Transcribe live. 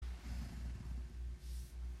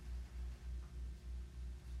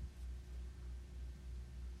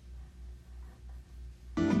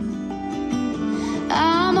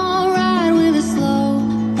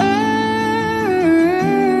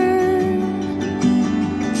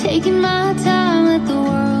taking my time, let the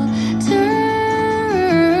world turn.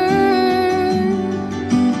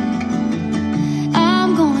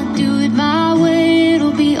 I'm gonna do it my way,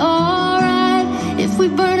 it'll be alright. If we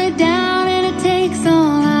burn it down and it takes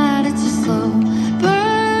all night, it's a slow burn.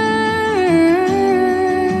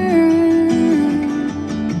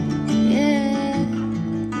 Yeah.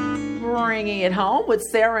 Bringing it home with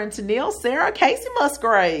Sarah and Tennille. Sarah, Casey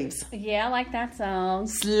Musgraves. Yeah, I like that song.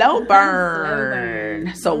 Slow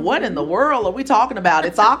burn. So what in the world are we talking about?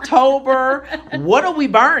 It's October. What are we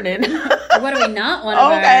burning? What do we not want to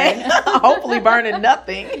Okay. burn? Hopefully burning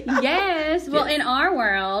nothing. Yes. Well, in our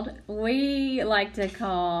world, we like to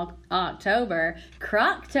call October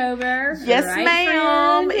Croctober. Yes, right,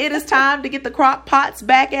 ma'am. friend? It is time to get the crock pots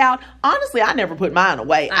back out. Honestly, I never put mine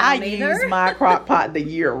away. I don't either. use my crock pot the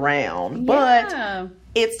year round. But Yeah.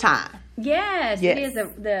 it's time. Yes, Yes. it is.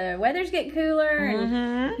 The weathers get cooler,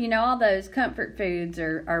 and you know all those comfort foods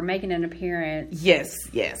are making an appearance. Yes,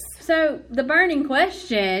 yes. So the burning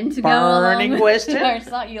question to Burning go along question? with, or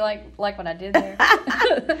it's not you like what I did there.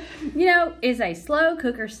 Is a slow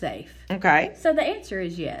cooker safe? Okay. So the answer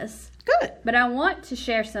is yes. Good. But I want to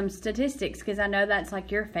share some statistics because I know that's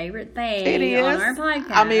like your favorite thing It is. on our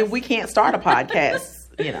podcast. I mean, we can't start a podcast,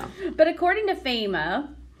 But according to FEMA,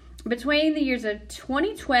 between the years of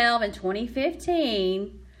 2012 and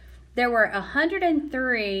 2015, there were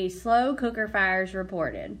 103 slow cooker fires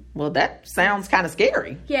reported. Well, that sounds kind of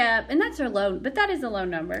scary. Yeah, and that's a low, but that is a low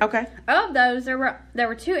number. Okay. Of those, there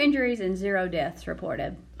were 2 injuries and 0 deaths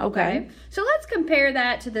reported. Okay. So let's compare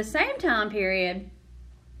that to the same time period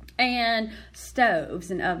and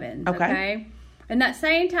stoves and ovens. Okay. In that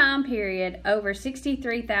same time period, over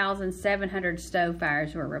 63,700 stove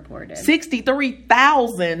fires were reported.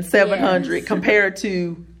 63,700 Yes. compared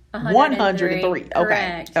to 103.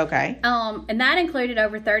 Correct. Okay. And that included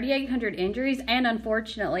over 3,800 injuries and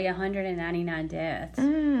unfortunately 199 deaths.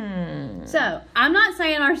 So I'm not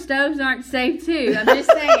saying our stoves aren't safe too. I'm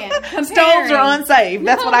just saying Stoves are unsafe.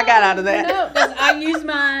 That's what I got out of that. No, 'cause I use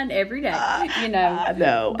mine every day. I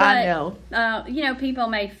know. But, I know. People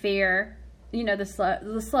may fear,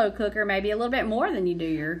 the slow cooker maybe a little bit more than you do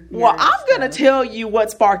your Well, I'm going to tell you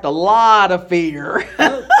what sparked a lot of fear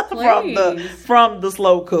from the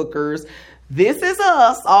slow cookers. This Is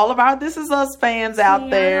Us, all of our This Is Us fans out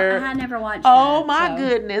there. I never watched Oh that, my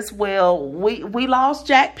goodness. Well, we lost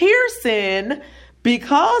Jack Pearson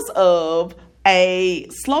because of a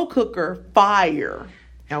slow cooker fire.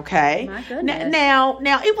 Okay. My goodness. Now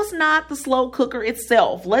it was not the slow cooker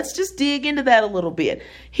itself. Let's just dig into that a little bit.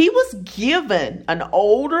 He was given an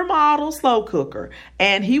older model slow cooker,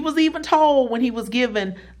 and he was even told when he was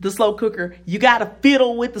given the slow cooker, you got to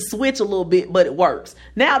fiddle with the switch a little bit, but it works.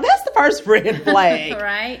 Now that's the first red flag.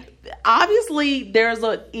 Right. Obviously, there's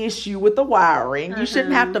an issue with the wiring. You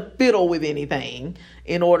shouldn't have to fiddle with anything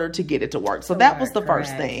in order to get it to work. So that was the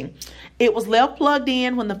first thing. It was left plugged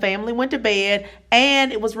in when the family went to bed,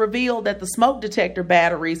 and it was revealed that the smoke detector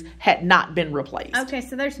batteries had not been replaced. Okay,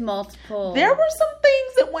 so there's multiple. There were some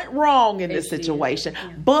things that went wrong in this situation. Yeah.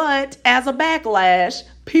 But as a backlash,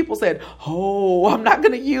 people said, oh, I'm not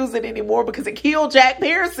going to use it anymore because it killed Jack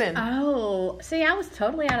Pearson. Oh, see, I was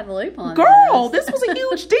totally out of the loop on Girl, this was a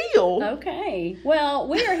huge deal. Okay. Well,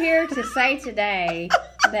 we are here to say today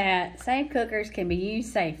that safe cookers can be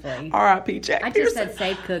used safely. R.I.P. Jack Pearson. I just said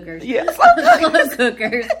safe cookers. Yes. Slow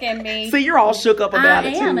cookers can be. See, you're all shook up about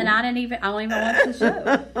it, too. I am, and I don't even watch the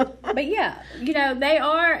show. But yeah, they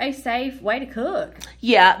are a safe way to cook.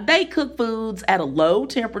 Yeah, they cook foods at a low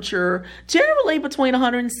temperature, generally between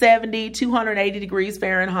 170, 280 degrees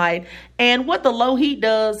Fahrenheit. And what the low heat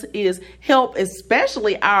does is help,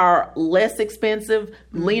 especially our less expensive,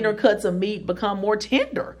 leaner cuts of meat become more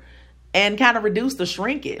tender and kind of reduce the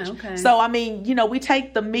shrinkage. Okay. So, I mean, we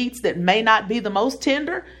take the meats that may not be the most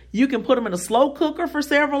tender, you can put them in a slow cooker for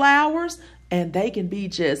several hours, and they can be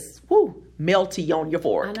just, melty on your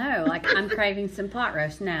fork. I know, like I'm craving some pot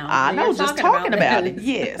roast now. I know, just talking about it.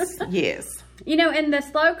 Yes, yes. In the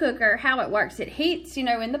slow cooker, how it works, it heats,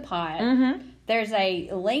 in the pot. Mm-hmm. There's a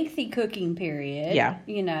lengthy cooking period. Yeah.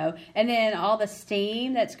 And then all the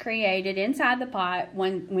steam that's created inside the pot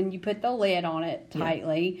when you put the lid on it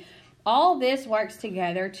tightly. Yeah. All this works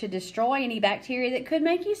together to destroy any bacteria that could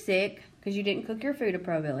make you sick because you didn't cook your food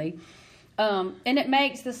appropriately. And it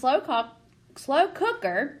makes the slow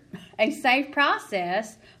cooker a safe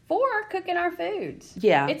process for cooking our foods.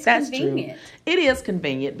 Yeah, it's that's convenient. True. It is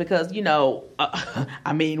convenient because, we've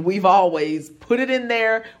always put it in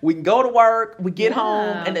there. We can go to work, we get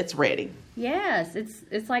home, and it's ready. Yes,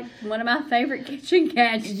 it's like one of my favorite kitchen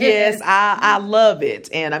gadgets. Yes, I love it.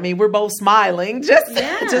 And I mean, we're both smiling just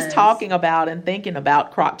Yes. talking about and thinking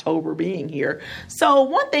about Croctober being here. So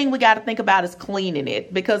one thing we got to think about is cleaning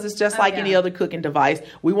it, because it's just like any other cooking device.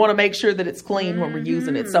 We want to make sure that it's clean when we're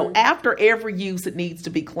using it. So after every use, it needs to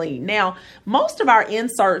be clean. Now, most of our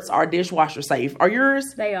inserts are dishwasher safe. Are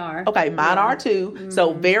yours? They are. Okay, mine are too.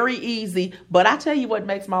 So very easy. But I tell you what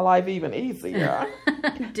makes my life even easier.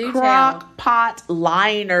 Do tell. Crock pot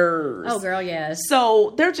liners. Oh, girl, yes.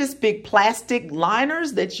 So they're just big plastic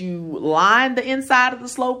liners that you line the inside of the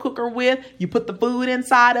slow cooker with. You put the food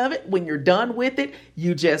inside of it. When you're done with it,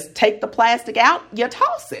 you just take the plastic out, you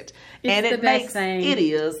toss it. And It's it the best makes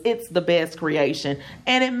thing. it's the best creation.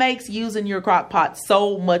 And it makes using your crock pot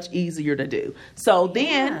so much easier to do. So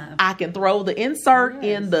then Yeah. I can throw the insert Yes.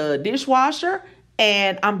 in the dishwasher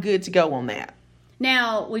and I'm good to go on that.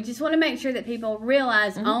 Now, we just want to make sure that people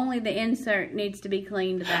realize only the insert needs to be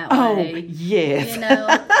cleaned that Oh, way. yes. You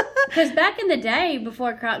know, because back in the day,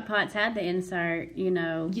 before crock pots had the insert, you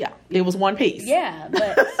know. Yeah, it was one piece. Yeah,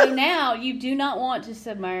 but so now you do not want to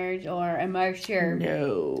submerge or immerse your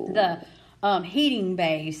No. the heating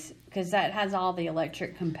base, because that has all the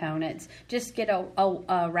electric components. Just get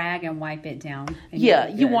a rag and wipe it down. and Yeah,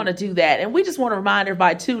 you're you good. want to do that. And we just want to remind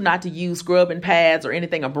everybody, too, not to use scrubbing pads or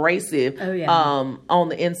anything abrasive Oh, yeah. on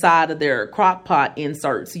the inside of their crock pot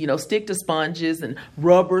inserts. You know, stick to sponges and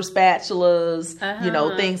rubber spatulas, you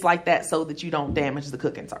know, things like that, so that you don't damage the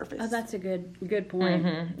cooking surface. Oh, that's a good point.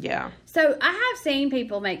 Yeah. So I have seen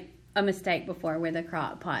people make a mistake before with a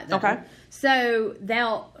crock pot. Though. Okay. So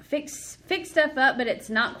they'll fix stuff up, but it's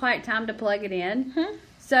not quite time to plug it in.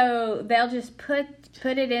 So they'll just put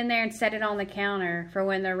it in there and set it on the counter for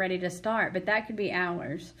when they're ready to start. But that could be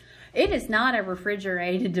hours. It is not a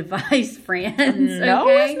refrigerated device, friends. No,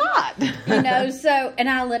 okay? it's not. You know, so, and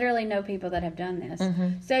I literally know people that have done this.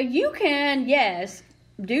 So you can, yes,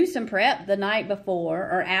 do some prep the night before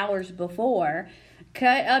or hours before.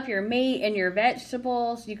 Cut up your meat and your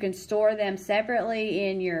vegetables. You can store them separately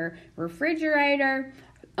in your refrigerator.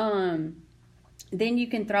 Then you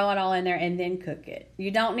can throw it all in there and then cook it.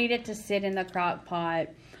 You don't need it to sit in the crock pot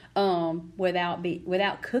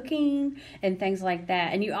without cooking and things like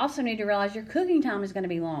that. And you also need to realize your cooking time is going to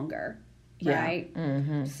be longer, Yeah.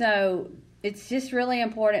 right? So it's just really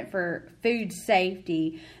important for food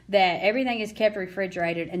safety that everything is kept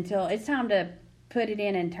refrigerated until it's time to put it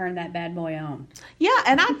in and turn that bad boy on. Yeah,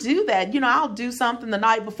 and I do that. You know, I'll do something the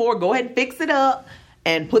night before, go ahead and fix it up,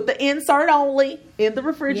 and put the insert only in the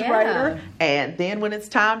refrigerator. Yeah. And then when it's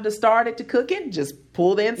time to start it to cooking, just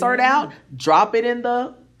pull the insert out, drop it in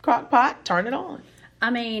the crock pot, turn it on. I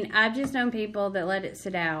mean, I've just known people that let it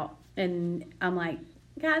sit out, and I'm like,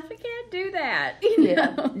 guys, we can't do that. You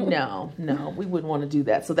know? No, we wouldn't want to do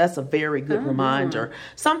that. So that's a very good reminder.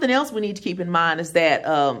 Something else we need to keep in mind is that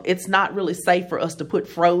it's not really safe for us to put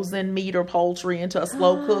frozen meat or poultry into a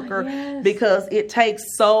slow cooker yes. because it takes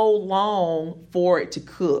so long for it to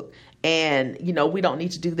cook. And, you know, we don't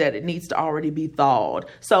need to do that. It needs to already be thawed.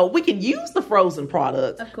 So we can use the frozen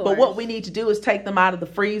products. Of course. But what we need to do is take them out of the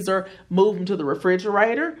freezer, move them to the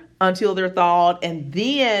refrigerator until they're thawed, and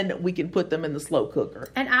then we can put them in the slow cooker.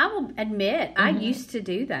 And I will admit, I used to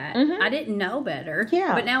do that. I didn't know better.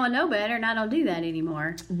 Yeah. But now I know better, and I don't do that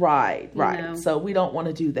anymore. Right. know. So we don't want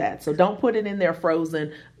to do that. So don't put it in there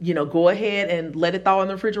frozen. You know, go ahead and let it thaw in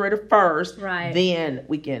the refrigerator first. Right. Then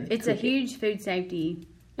we can It's a cook it. huge food safety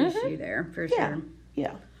issue there, for Yeah. sure.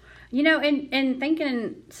 Yeah. You know, and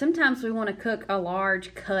thinking sometimes we want to cook a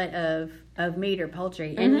large cut of meat or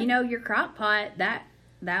poultry. And, you know, your crock pot,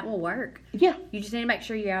 that will work. Yeah. You just need to make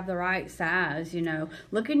sure you have the right size, you know.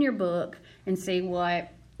 Look in your book and see what,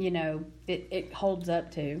 you know, it holds up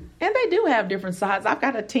to. And they do have different sizes. I've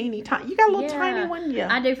got a teeny tiny. You got a little tiny one? Yeah.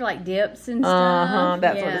 I do for like dips and stuff.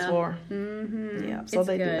 That's what Yeah. it's for. Yeah. So It's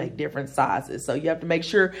they do good. make different sizes. So you have to make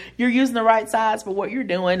sure you're using the right size for what you're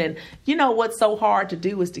doing. And you know what's so hard to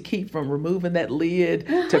do is to keep from removing that lid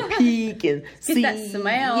to peek and see that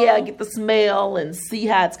smell. Yeah, get the smell and see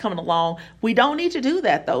how it's coming along. We don't need to do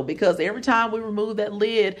that though, because every time we remove that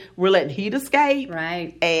lid, we're letting heat escape.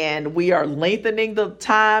 Right. And we are lengthening the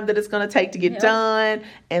time that it's going to take to get Yep. done.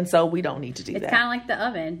 And so we don't need to do It's that. kind of like the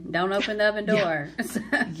oven. Don't open the oven door. So-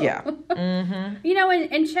 Yeah. You know,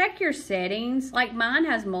 and check your settings. Like mine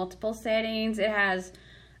has multiple settings. It has,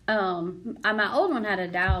 my old one had a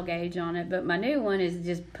dial gauge on it, but my new one is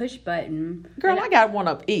just push button. Girl, And I got one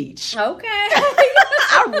of each. Okay.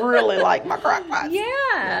 I really like my crock pots.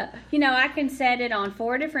 Yeah. You know, I can set it on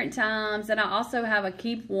 4 different times, and I also have a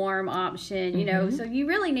keep warm option, you know. So you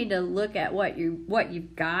really need to look at what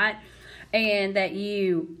you've got, and that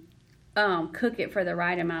you cook it for the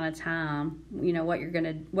right amount of time. You know what you're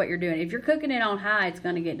doing. If you're cooking it on high, it's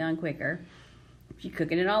going to get done quicker. If you're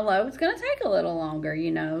cooking it on low, it's going to take a little longer.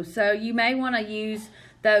 So you may want to use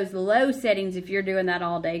those low settings if you're doing that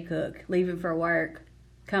all day cook, leaving for work,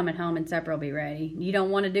 coming home, and supper will be ready. You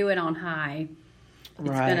don't want to do it on high. It's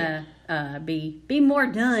gonna be more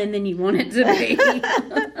done than you want it to be.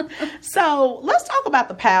 So let's talk about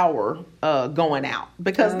the power going out,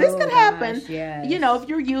 because this could happen. Yes. If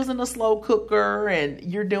you're using a slow cooker and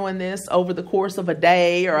you're doing this over the course of a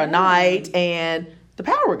day or a night, and the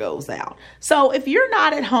power goes out. So if you're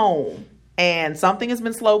not at home and something has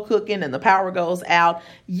been slow cooking and the power goes out,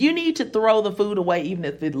 you need to throw the food away even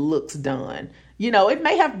if it looks done. It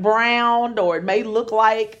may have browned, or it may look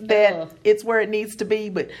like that it's where it needs to be,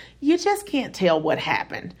 but you just can't tell what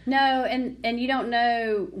happened. No, and you don't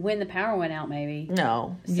know when the power went out, maybe.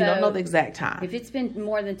 No, you don't know the exact time. If it's been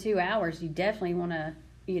more than 2 hours, you definitely want to,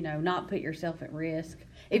 not put yourself at risk.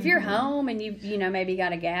 If you're home and you maybe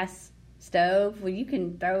got a gas stove, well, you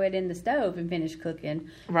can throw it in the stove and finish cooking.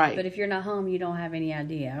 Right. But if you're not home, you don't have any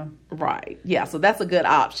idea. Right. Yeah, so that's a good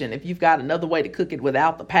option. If you've got another way to cook it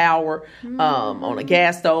without the power, on a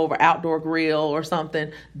gas stove or outdoor grill or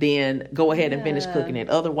something, then go ahead and finish cooking it.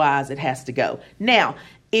 Otherwise, it has to go. Now,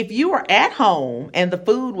 if you are at home and the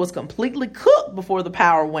food was completely cooked before the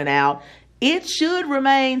power went out, it should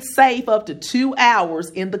remain safe up to 2 hours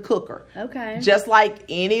in the cooker. Okay. Just like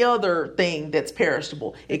any other thing that's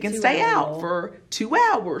perishable. It can stay out for 2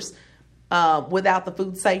 hours without the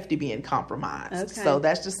food safety being compromised. Okay. So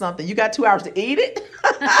that's just something. You got 2 hours to eat it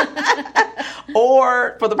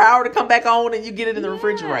or for the power to come back on and you get it in the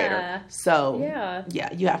refrigerator. So,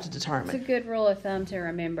 you have to determine. It's a good rule of thumb to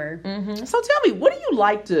remember. Mm-hmm. So tell me, what do you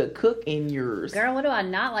like to cook in yours? Girl, what do I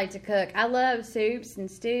not like to cook? I love soups and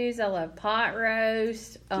stews. I love pot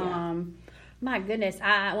roast. My goodness,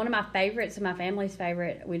 one of my favorites and my family's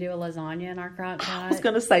favorite, we do a lasagna in our crock pot. I was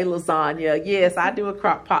going to say lasagna. Yes, I do a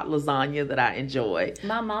crock pot lasagna that I enjoy.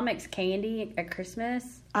 My mom makes candy at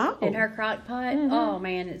Christmas Oh. in her crock pot. Mm-hmm. Oh,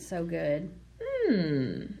 man, it's so good.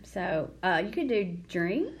 So you could do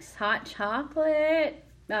drinks, hot chocolate.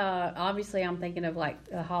 Obviously, I'm thinking of like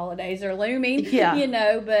the holidays are looming,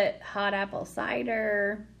 but hot apple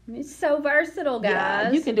cider. It's so versatile, guys.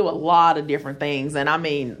 Yeah, you can do a lot of different things. And I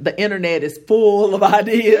mean, the internet is full of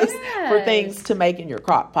ideas for things to make in your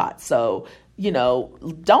crock pot. So,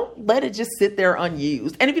 don't let it just sit there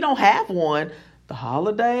unused. And if you don't have one, the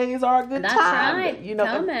holidays are a good time. Right.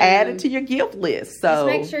 Add it to your gift list. So just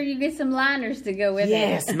make sure you get some liners to go with it.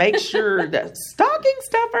 Yes, make sure that stocking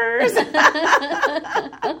stuffers.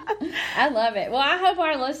 I love it. Well, I hope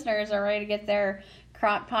our listeners are ready to get their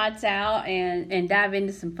crock pots out and dive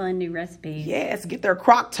into some fun new recipes. Yes, get their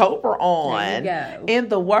Crocktober on. There you go. In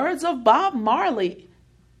the words of Bob Marley,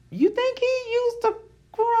 you think he used a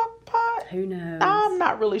crock pot? Who knows? I'm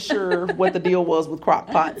not really sure what the deal was with crock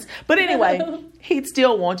pots. But anyway, he'd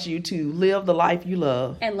still want you to live the life you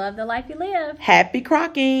love. And love the life you live. Happy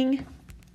crocking.